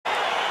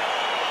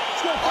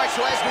All right, so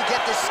as we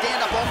get this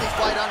stand-up-only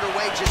fight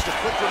underway, just a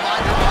quick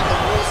reminder on the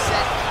rule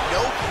set: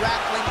 no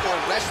grappling or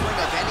wrestling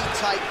of any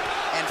type,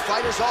 and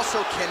fighters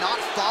also cannot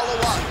follow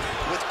up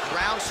with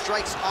ground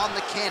strikes on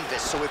the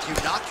canvas. So if you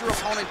knock your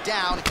opponent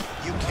down,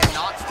 you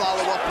cannot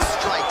follow up with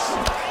strikes.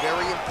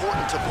 Very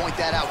important to point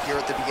that out here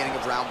at the beginning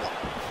of round one.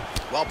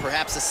 Well,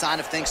 perhaps a sign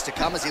of things to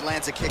come as he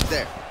lands a kick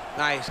there.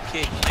 Nice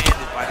kick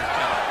landed by the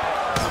counter.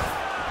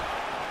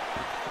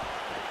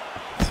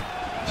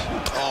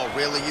 Oh,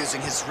 really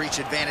using his reach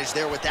advantage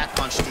there with that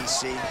punch,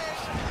 DC.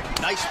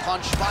 Nice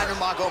punch by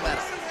Nurmagomedov.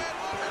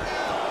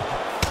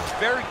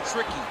 Very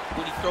tricky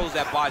when he throws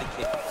that body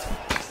kick.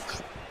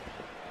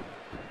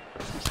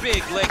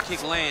 Big leg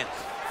kick lands.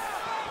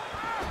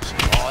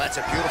 Oh, that's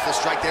a beautiful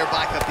strike there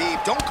by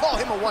Khabib. Don't call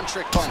him a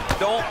one-trick pony.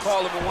 Don't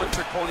call him a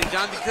one-trick pony,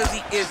 John, because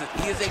he isn't.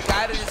 He is a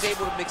guy that is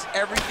able to mix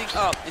everything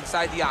up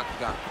inside the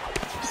octagon.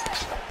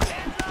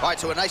 All right,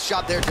 so a nice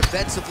job there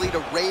defensively to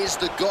raise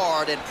the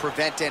guard and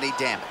prevent any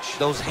damage.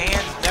 Those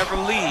hands never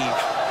leave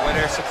where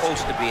they're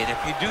supposed to be, and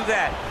if you do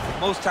that,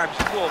 most times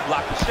you will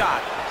block a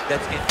shot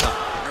that's incoming.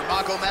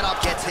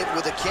 Nurmagomedov gets hit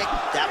with a kick.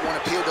 That one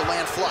appeared to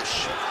land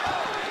flush.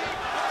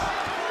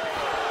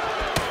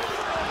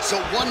 So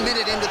 1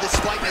 minute into this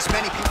fight, and as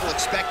many people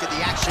expected,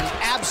 the action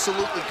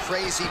absolutely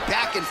crazy,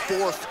 back and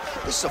forth.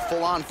 This is a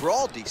full-on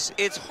brawl, DC.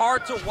 It's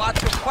hard to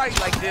watch a fight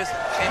like this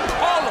and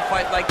call a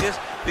fight like this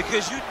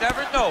because you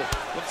never know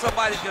when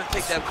somebody's going to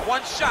take that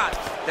one shot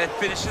that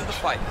finishes the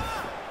fight.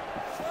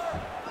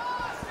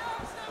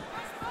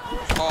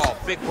 Oh,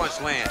 big punch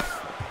lands.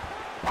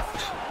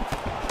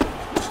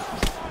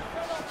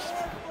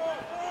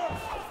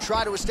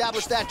 Try to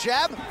establish that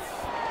jab.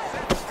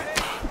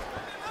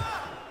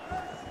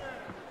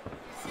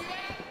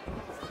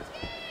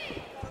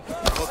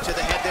 Hook to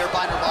the head there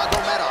by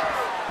Nurmagomedov.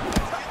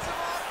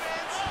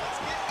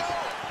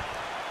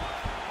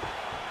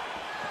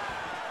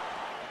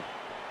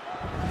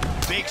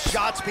 Big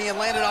shots being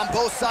landed on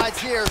both sides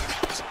here.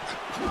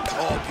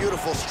 Oh,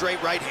 beautiful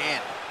straight right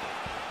hand.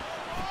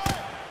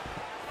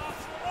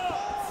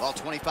 Well,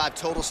 25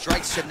 total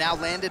strikes have now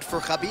landed for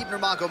Khabib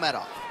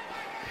Nurmagomedov.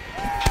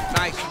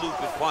 Nice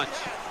looping punch.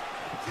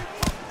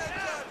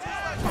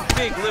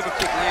 Big liver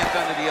kick lands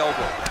under the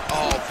elbow.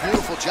 Oh,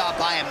 beautiful job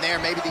by him there.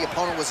 Maybe the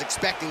opponent was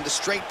expecting the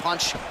straight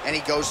punch, and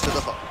he goes to the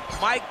hook.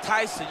 Mike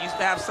Tyson used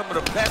to have some of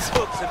the best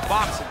hooks in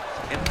boxing,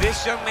 and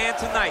this young man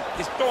tonight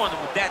is throwing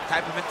them with that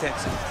type of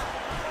intensity.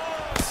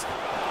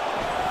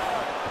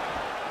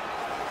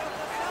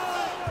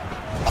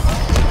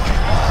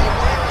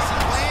 He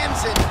lands,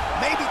 and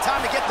maybe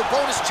time to get the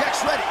bonus checks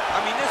ready.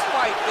 I mean, this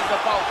fight is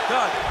about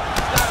done.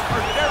 He's got him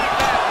hurt very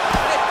bad with his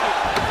leg kick.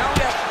 Now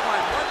he has to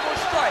find one more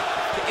strike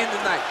to end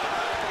the night.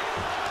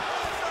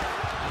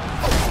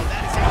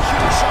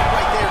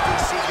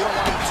 You don't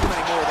want to eat too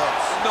many more of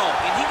those. No,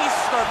 and he needs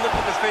to start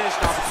looking to finish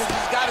now because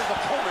he's got his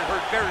opponent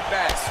hurt very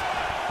bad.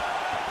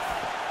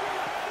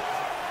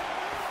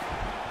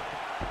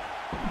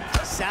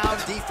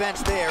 Sound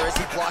defense there as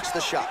he blocks the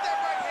shot.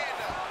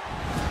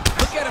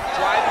 Look at him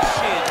drive his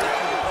shin into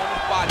his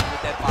opponent's body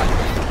with that body.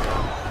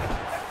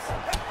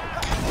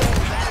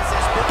 That is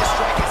as big a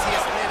strike as he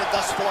has landed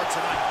thus far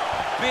tonight.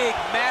 Big,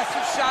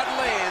 massive shot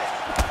lands.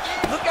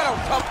 Look at how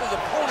tough his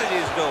opponent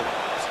is, though.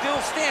 Still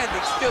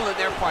standing, still in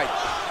their fight.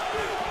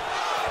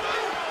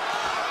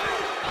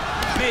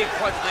 Big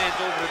punch lands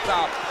over the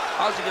top.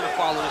 How's he gonna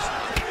follow this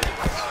one?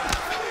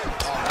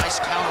 Oh, nice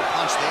counter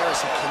punch there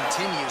as he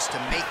continues to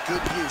make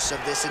good use of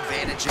this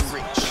advantage in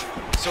reach.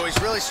 So he's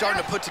really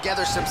starting to put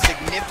together some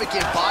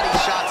significant body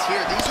shots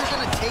here. These are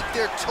gonna take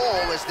their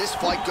toll as this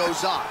fight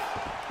goes on.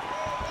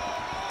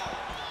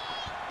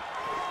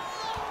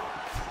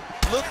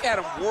 Look at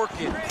him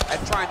working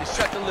at trying to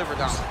shut the liver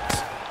down.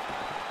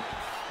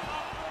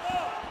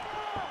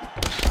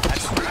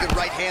 Good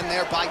right hand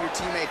there by your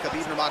teammate,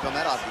 Khabib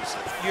Nurmagomedov.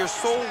 You're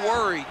so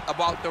worried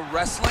about the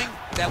wrestling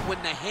that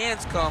when the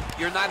hands come,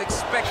 you're not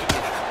expecting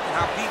it. And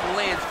Habib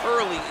lands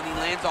early and he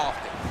lands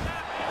often.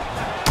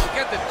 Look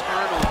at the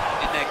turnover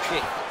in that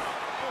kick.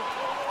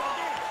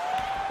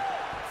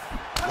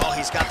 Well,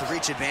 he's got the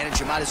reach advantage.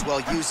 You might as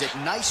well use it.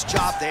 Nice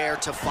job there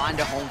to find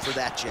a home for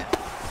that jab.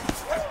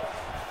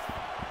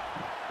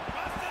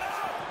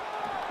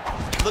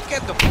 Look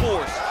at the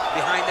force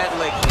behind that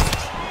leg kick.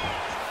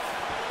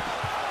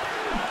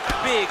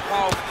 Big,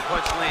 powerful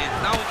punch lands.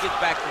 Now he gets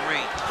back to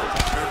range.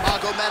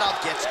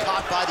 Nurmagomedov gets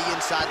caught by the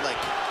inside leg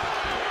kick.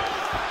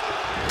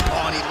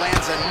 Oh, and he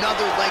lands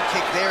another leg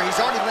kick there. He's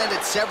already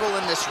landed several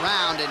in this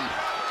round, and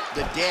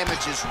the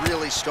damage is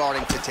really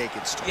starting to take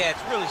its toll. Yeah, it's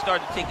really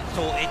starting to take its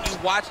toll. And you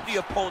watch the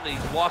opponent.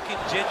 He's walking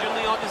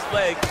gingerly on his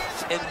leg.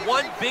 And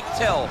one big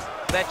tell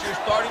that you're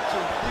starting to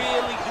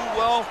really do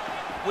well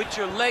with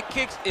your leg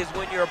kicks is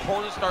when your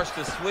opponent starts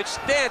to switch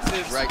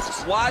stances. Right.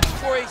 Watch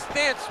for a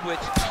stance switch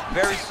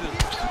very soon.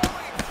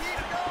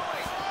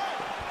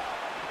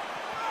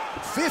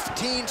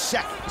 15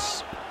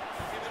 seconds.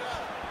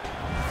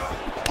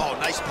 Oh,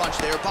 nice punch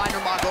there by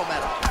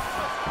Nurmagomedov.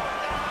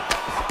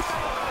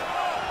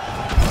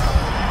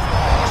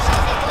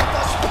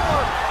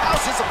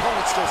 How's his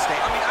opponent still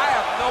standing? I mean, I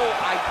have no no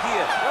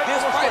idea.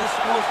 This fight is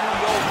supposed to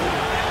be over.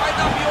 It might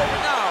not be over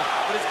now,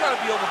 but it's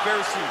gonna be over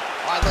very soon.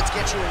 All right, let's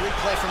get you a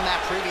replay from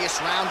that previous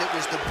round. It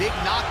was the big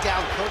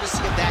knockdown courtesy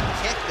of that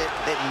kick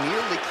that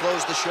nearly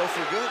closed the show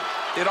for good.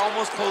 It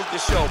almost closed the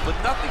show, but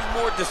nothing's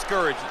more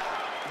discouraging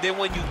than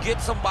when you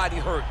get somebody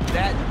hurt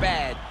that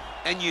bad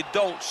and you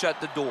don't shut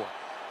the door.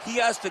 He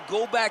has to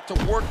go back to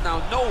work now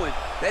knowing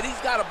that he's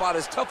got about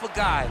as tough a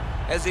guy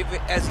as he's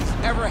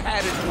ever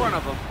had in front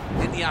of him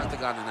in the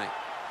octagon tonight.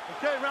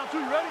 Okay, round two,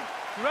 you ready?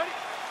 You ready?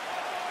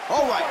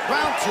 All right,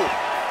 round two.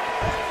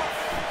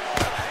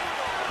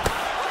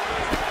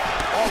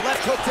 Oh,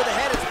 left hook to the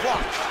head is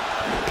blocked.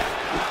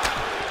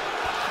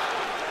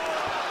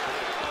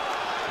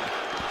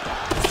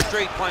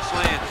 Straight punch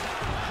lands.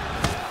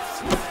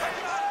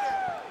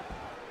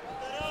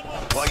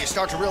 Well, you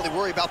start to really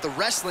worry about the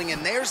wrestling,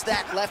 and there's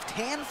that left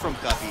hand from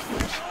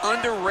Khabib.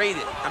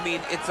 Underrated. I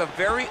mean, it's a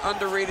very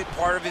underrated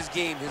part of his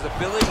game, his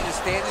ability to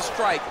stand and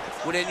strike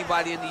with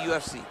anybody in the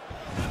UFC.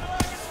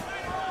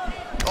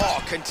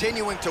 Oh,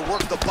 continuing to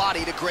work the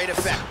body to great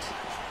effect.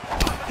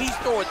 He's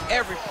throwing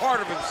every part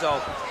of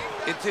himself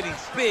into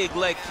these big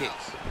leg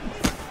kicks.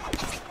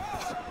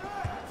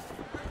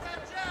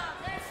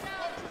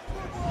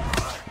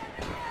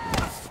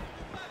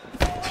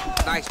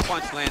 Nice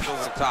punch lands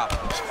over the top.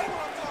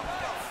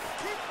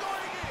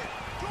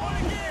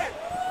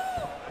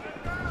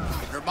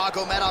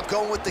 Nurmagomedov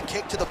going with the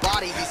kick to the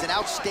body. He's an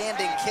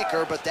outstanding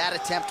kicker, but that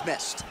attempt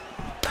missed.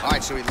 All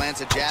right, so he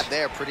lands a jab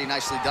there. Pretty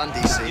nicely done,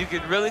 DC. You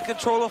can really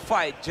control a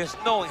fight just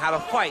knowing how to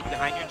fight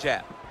behind your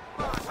jab.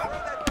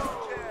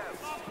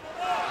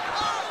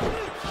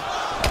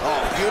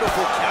 Oh,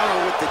 beautiful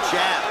counter with the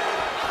jab.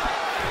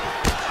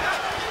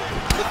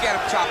 Look at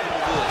him chopping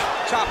the wood.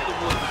 Chop the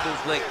wood with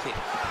those leg kicks.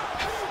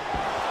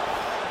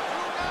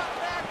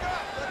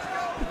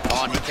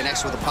 Oh, and he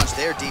connects with a punch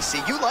there,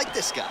 DC. You like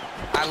this guy.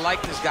 I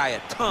like this guy a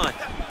ton.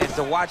 And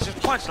to watch his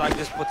punch like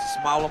this puts a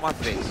smile on my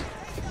face.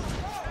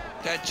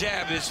 That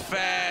jab is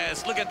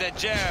fast. Look at that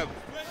jab.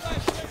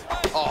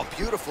 Oh,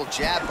 beautiful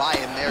jab by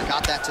him there.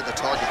 Got that to the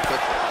target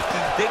quickly.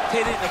 He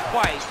dictated the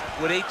fight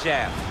with a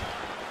jab.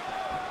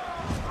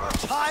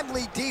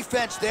 Timely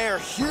defense there.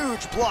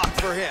 Huge block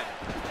for him.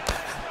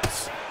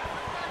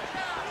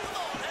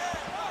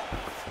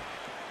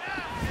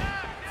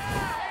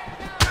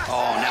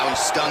 Oh, now he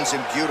stuns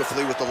him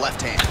beautifully with the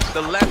left hand.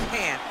 The left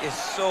hand is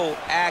so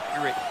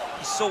accurate.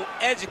 He's so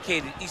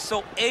educated. He's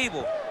so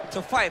able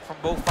to fight from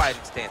both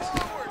fighting stances.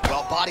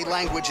 Well, body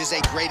language is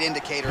a great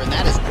indicator, and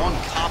that is one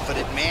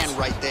confident man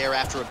right there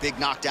after a big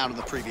knockdown in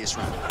the previous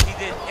round. He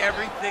did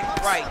everything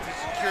right to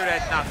secure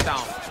that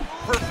knockdown.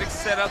 Perfect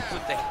setup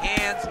with the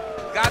hands.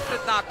 Got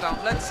the knockdown.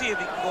 Let's see if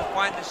he can go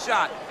find the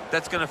shot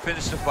that's going to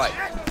finish the fight.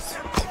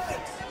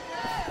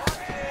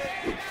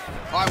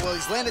 All right, well,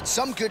 he's landed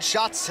some good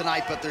shots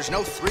tonight, but there's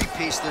no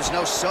three-piece, there's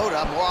no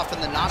soda, more often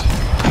than not.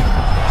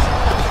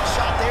 Good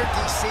shot there,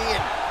 DC,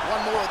 and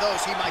one more of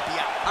those, he might be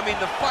out. I mean,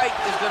 the fight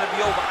is going to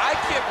be over. I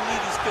can't believe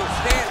he's still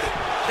standing.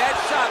 That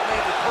shot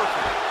landed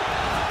perfect.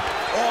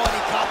 Oh, and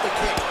he caught the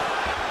kick.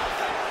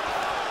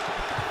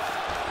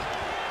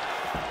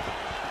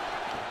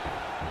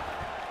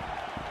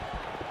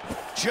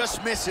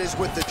 Just misses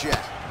with the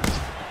jab.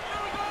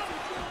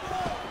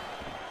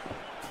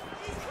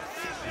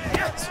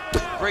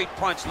 Great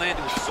punch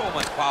landed with so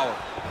much power.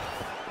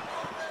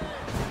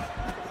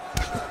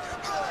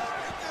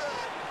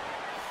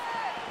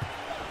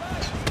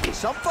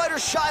 Some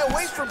fighters shy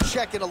away from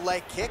checking a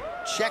leg kick.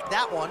 Check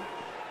that one.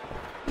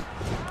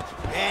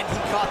 And he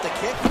caught the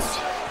kick.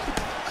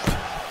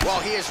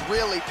 Well, he has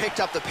really picked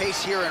up the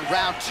pace here in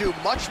round two.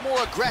 Much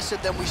more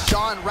aggressive than we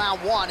saw in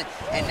round one,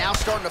 and now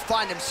starting to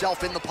find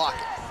himself in the pocket.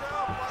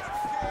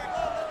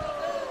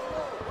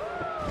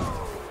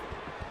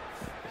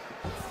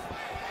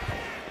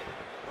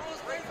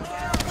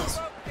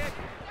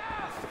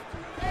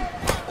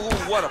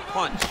 Ooh, what a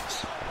punch.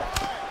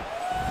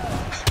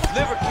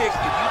 Liver kick,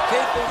 if you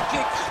take those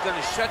kicks, it's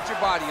gonna shut your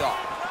body off.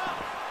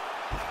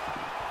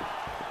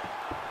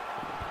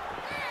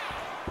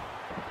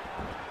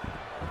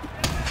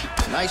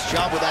 Nice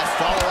job with that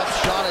follow-up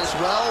shot as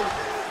well.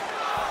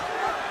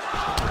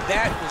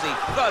 That was a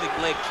thudding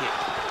leg kick.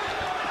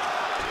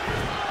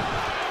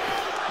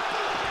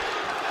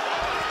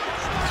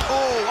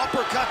 Oh,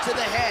 uppercut to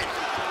the head.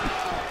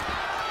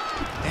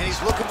 And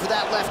he's looking for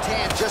that left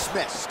hand, just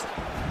missed.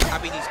 I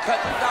mean, he's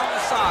cutting down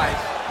the side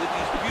with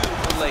these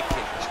beautiful leg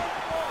kicks.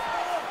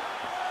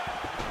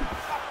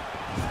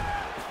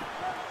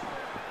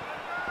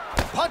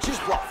 Punches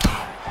blocked.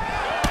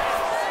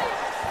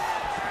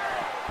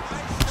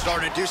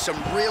 Starting to do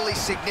some really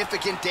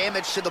significant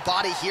damage to the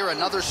body here.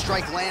 Another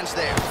strike lands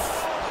there.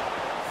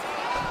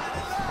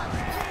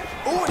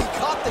 Oh, and he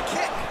caught the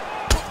kick.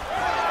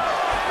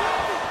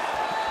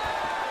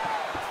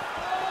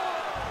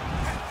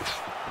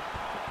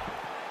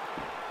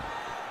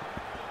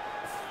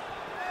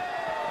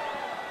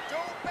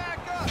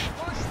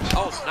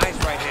 Oh, nice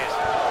right hand.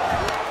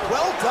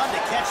 Well done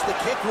to catch the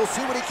kick. We'll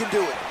see what he can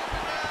do with it.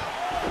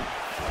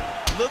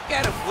 Look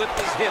at him whip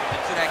his hip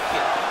into that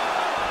kick.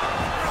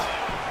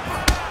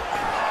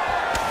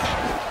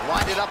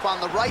 up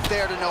on the right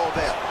there to no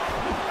avail.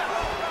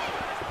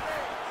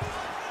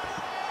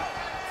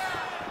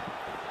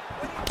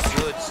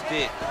 Good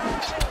stick.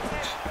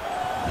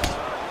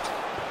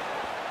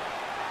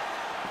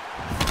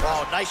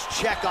 Oh, nice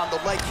check on the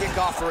leg kick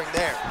offering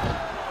there.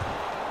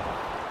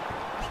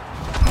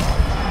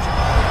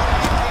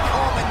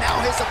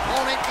 His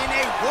opponent in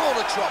a world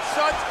of trouble.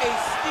 Such a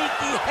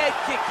sneaky head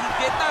kick. He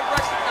did not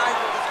recognize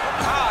it was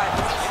coming high,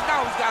 and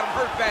now he's got him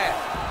hurt bad.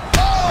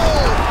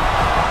 Oh!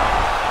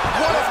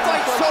 What a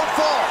fight so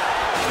far!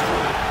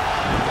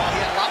 Well, he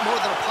had a lot more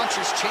than a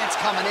puncher's chance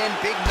coming in.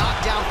 Big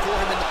knockdown for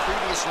him in the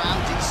previous round.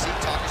 DC,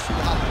 talk us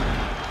through how.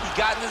 He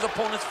got in his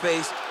opponent's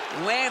face,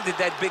 landed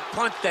that big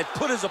punch that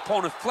put his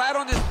opponent flat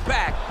on his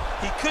back.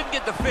 He couldn't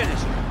get the finish,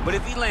 but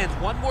if he lands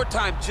one more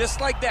time just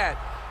like that,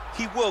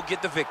 he will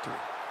get the victory.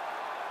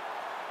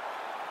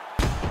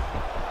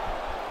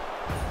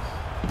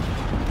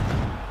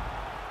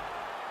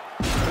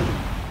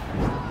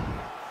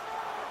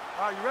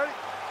 All right, you ready?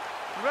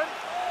 You ready?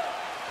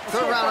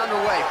 Third round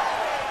underway.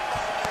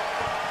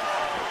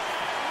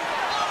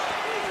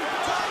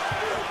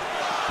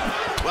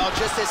 Well,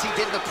 just as he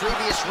did in the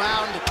previous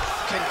round,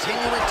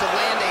 continuing to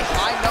land a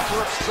high number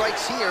of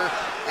strikes here,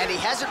 and he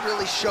hasn't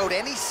really showed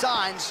any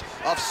signs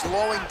of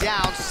slowing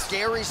down.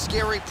 Scary,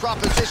 scary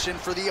proposition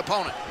for the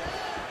opponent.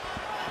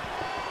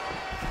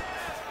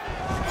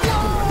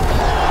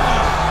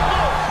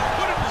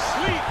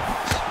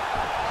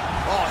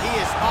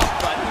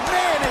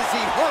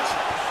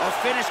 A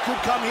finish could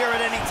come here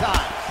at any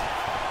time.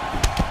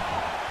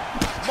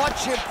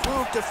 Much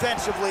improved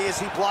defensively as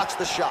he blocks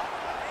the shot.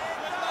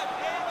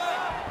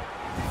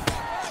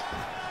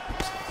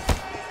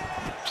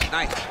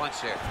 Nice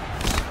punch there.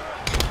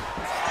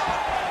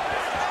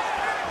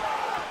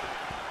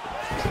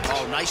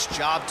 Oh, nice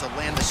job to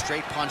land the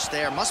straight punch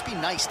there. Must be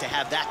nice to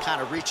have that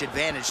kind of reach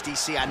advantage,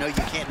 DC. I know you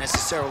can't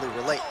necessarily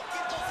relate.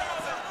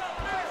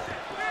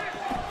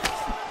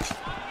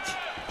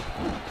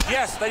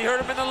 Yes, they heard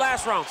him in the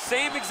last round.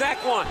 Same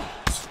exact one.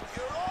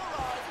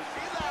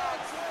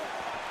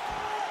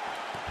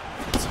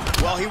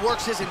 Well, he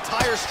works his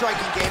entire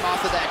striking game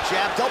off of that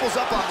jab. Doubles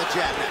up on the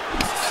jab now.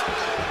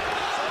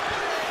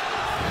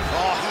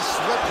 Oh, he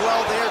slipped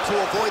well there to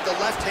avoid the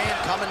left hand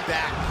coming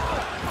back.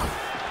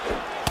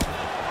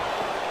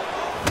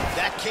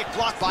 That kick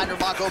blocked by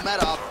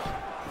Nurmagomedov.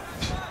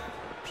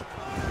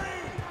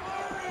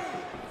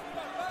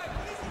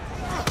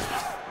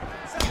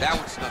 That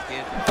one snuck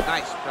in.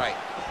 Nice strike.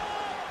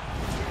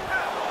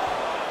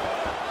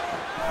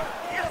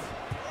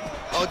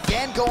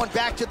 Again, going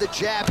back to the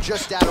jab,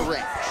 just out of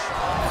range.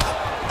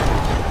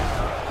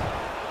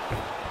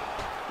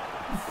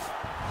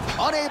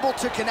 Unable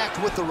to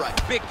connect with the right.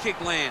 Big kick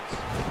lands.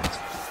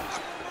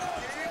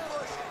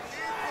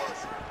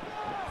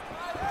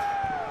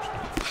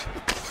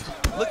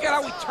 Look at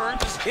how he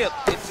turns his hip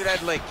into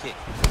that leg kick.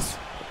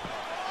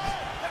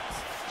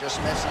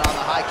 Just missing on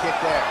the high kick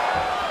there.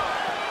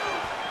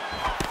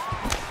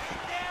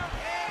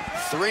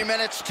 3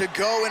 minutes to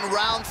go in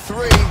round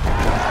 3.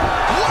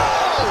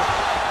 Whoa!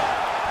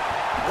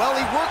 Well,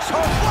 he works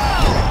home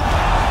well.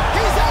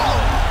 He's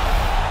out.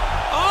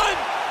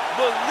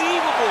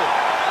 Unbelievable.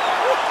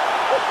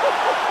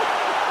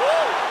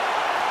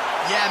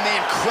 Yeah, man,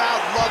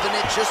 crowd loving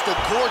it. Just a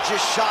gorgeous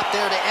shot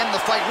there to end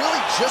the fight.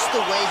 Really just the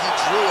way he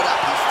drew it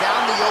up. He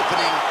found the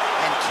opening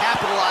and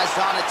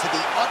capitalized on it to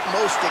the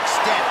utmost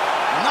extent.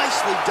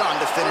 Nicely done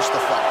to finish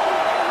the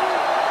fight.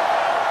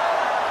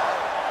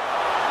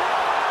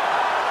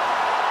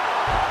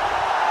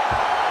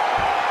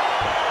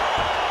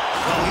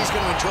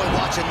 Going to enjoy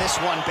watching this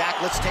one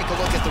back. Let's take a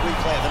look at the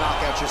replay of the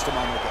knockout just a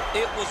moment ago.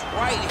 It was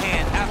right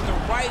hand after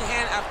right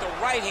hand after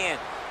right hand.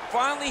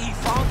 Finally, he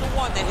found the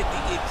one that hit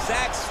the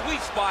exact sweet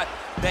spot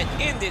that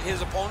ended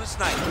his opponent's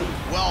night.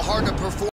 Well, hard to perform.